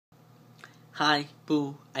Hi,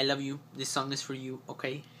 boo, I love you. This song is for you,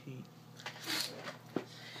 okay?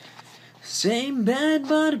 Same bed,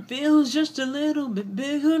 but it feels just a little bit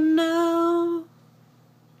bigger now.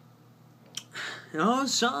 Our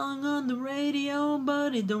song on the radio,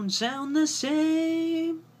 but it don't sound the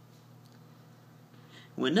same.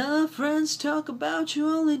 When our friends talk about you,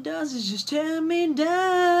 all it does is just tear me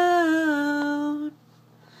down.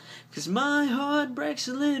 'Cause my heart breaks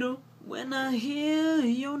a little when I hear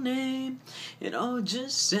your name. It all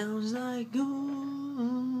just sounds like ooh,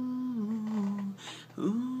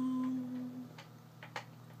 ooh.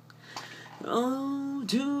 Oh,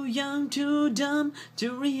 too young, too dumb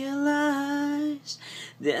to realize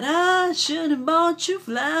that I should have bought you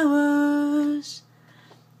flowers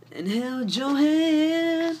and held your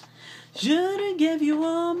hand. Should have gave you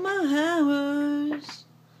all my hours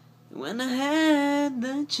when I had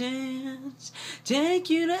the chance. Take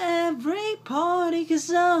you to every party, 'cause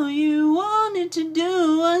all you wanted to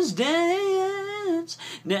do was dance.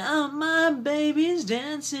 Now my baby's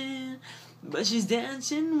dancing, but she's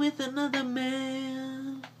dancing with another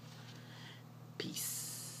man.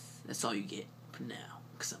 Peace. That's all you get for now,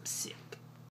 'cause I'm sick.